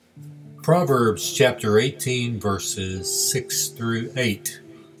Proverbs chapter 18, verses 6 through 8.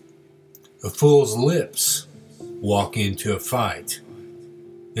 A fool's lips walk into a fight,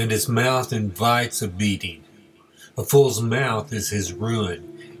 and his mouth invites a beating. A fool's mouth is his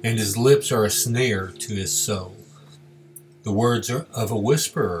ruin, and his lips are a snare to his soul. The words of a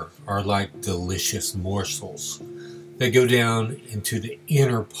whisperer are like delicious morsels. They go down into the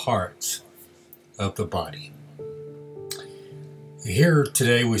inner parts of the body. Here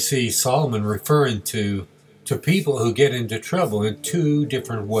today we see Solomon referring to people who get into trouble in two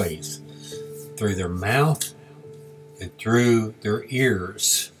different ways, through their mouth and through their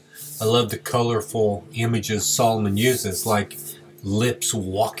ears. I love the colorful images Solomon uses, like lips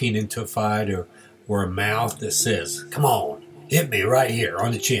walking into a fight, or a mouth that says, "Come on, hit me right here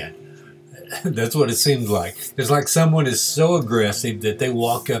on the chin." That's what it seems like. It's like someone is so aggressive that they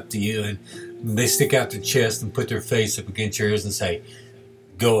walk up to you and they stick out their chest and put their face up against your ears and say,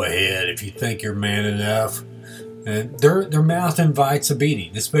 "Go ahead if you think you're man enough." And their mouth invites a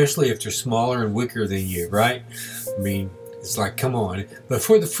beating, especially if they're smaller and weaker than you, right? I mean, it's like, come on. But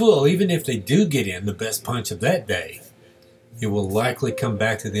for the fool, even if they do get in the best punch of that day, it will likely come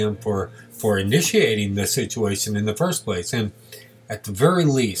back to them for initiating the situation in the first place. And at the very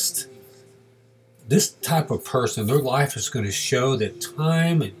least, this type of person, their life is going to show that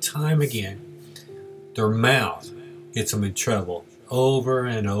time and time again, their mouth gets them in trouble over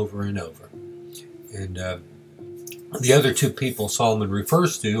and over and over. And the other two people Solomon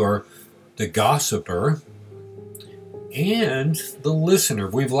refers to are the gossiper and the listener.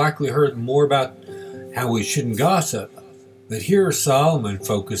 We've likely heard more about how we shouldn't gossip, but here Solomon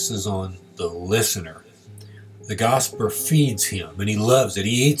focuses on the listener. The gossiper feeds him and he loves it.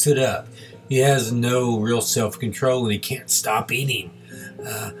 He eats it up. He has no real self-control and he can't stop eating.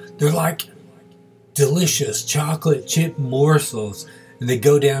 They're like delicious chocolate chip morsels, and they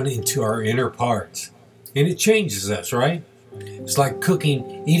go down into our inner parts. And it changes us, right? It's like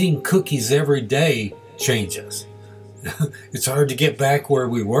eating cookies every day changes. It's hard to get back where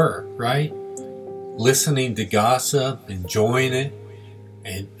we were, right? Listening to gossip, enjoying it,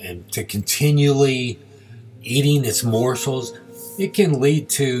 and to continually eating its morsels, it can lead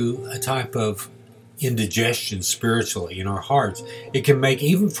to a type of indigestion spiritually in our hearts. It can make,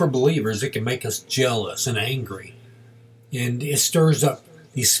 even for believers, it can make us jealous and angry. And it stirs up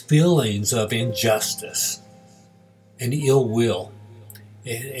these feelings of injustice and ill will.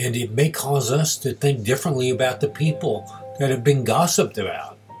 And it may cause us to think differently about the people that have been gossiped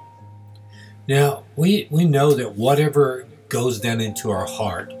about. Now, we know that whatever goes down into our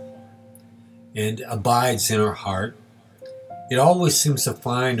heart and abides in our heart, it always seems to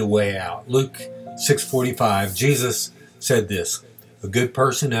find a way out. Luke 6:45, Jesus said this, "A good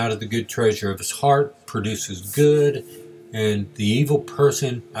person out of the good treasure of his heart produces good, and the evil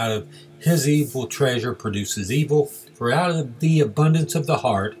person out of his evil treasure produces evil. For out of the abundance of the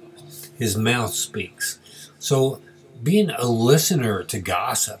heart, his mouth speaks." So being a listener to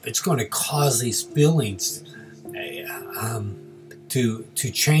gossip, it's going to cause these feelings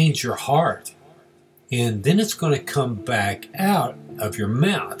to change your heart. And then it's going to come back out of your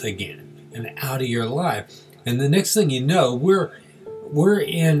mouth again and out of your life. And the next thing you know, we're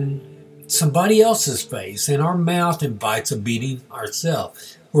in somebody else's face, and our mouth invites a beating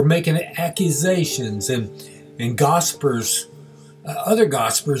ourselves. We're making accusations, and gossipers, other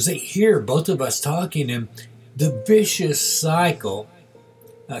gossipers, they hear both of us talking, and the vicious cycle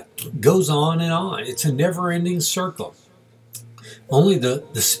goes on and on. It's a never-ending circle. Only the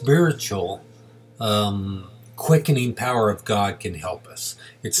spiritual quickening power of God can help us.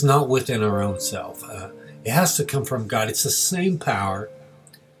 It's not within our own self. It has to come from God. It's the same power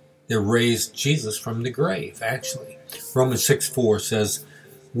that raised Jesus from the grave, actually. Romans 6:4 says,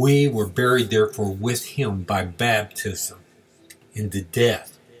 "We were buried therefore with him by baptism into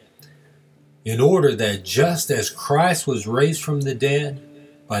death, in order that just as Christ was raised from the dead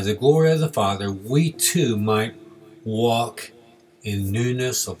by the glory of the Father, we too might walk in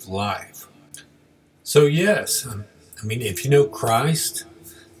newness of life." So yes, I mean, if you know Christ,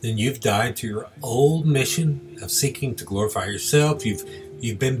 then you've died to your old mission of seeking to glorify yourself.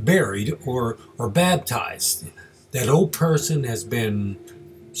 You've been buried or baptized. That old person has been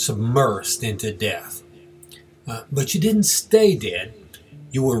submersed into death. But you didn't stay dead.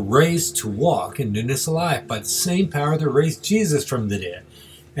 You were raised to walk in newness of life by the same power that raised Jesus from the dead.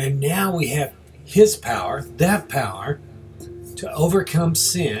 And now we have his power, that power, to overcome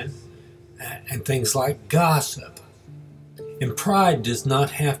sin and things like gossip. And pride does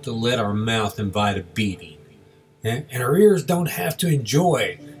not have to let our mouth invite a beating. And our ears don't have to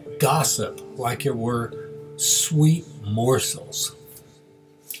enjoy gossip like it were sweet morsels.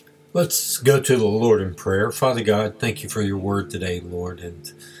 Let's go to the Lord in prayer. Father God, thank you for your word today, Lord,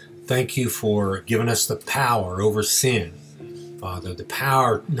 and thank you for giving us the power over sin, Father, the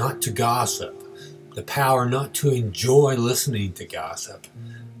power not to gossip, the power not to enjoy listening to gossip,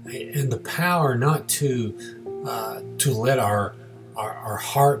 and the power not to let our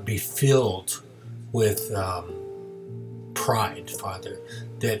heart be filled with pride, Father,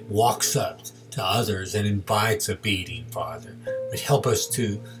 that walks up to others and invites a beating, Father. But help us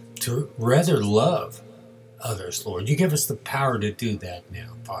to rather love others, Lord. You give us the power to do that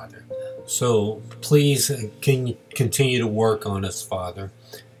now, Father. So please can you continue to work on us, Father.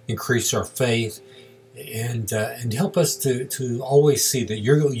 Increase our faith and help us to always see that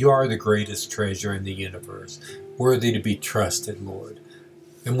you are the greatest treasure in the universe, worthy to be trusted, Lord.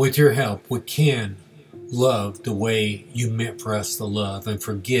 And with your help, we can love the way you meant for us to love and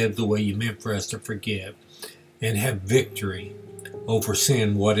forgive the way you meant for us to forgive and have victory over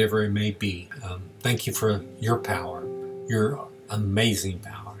sin, whatever it may be. Thank you for your power, your amazing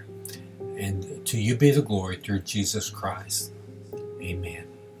power. And to you be the glory through Jesus Christ. Amen.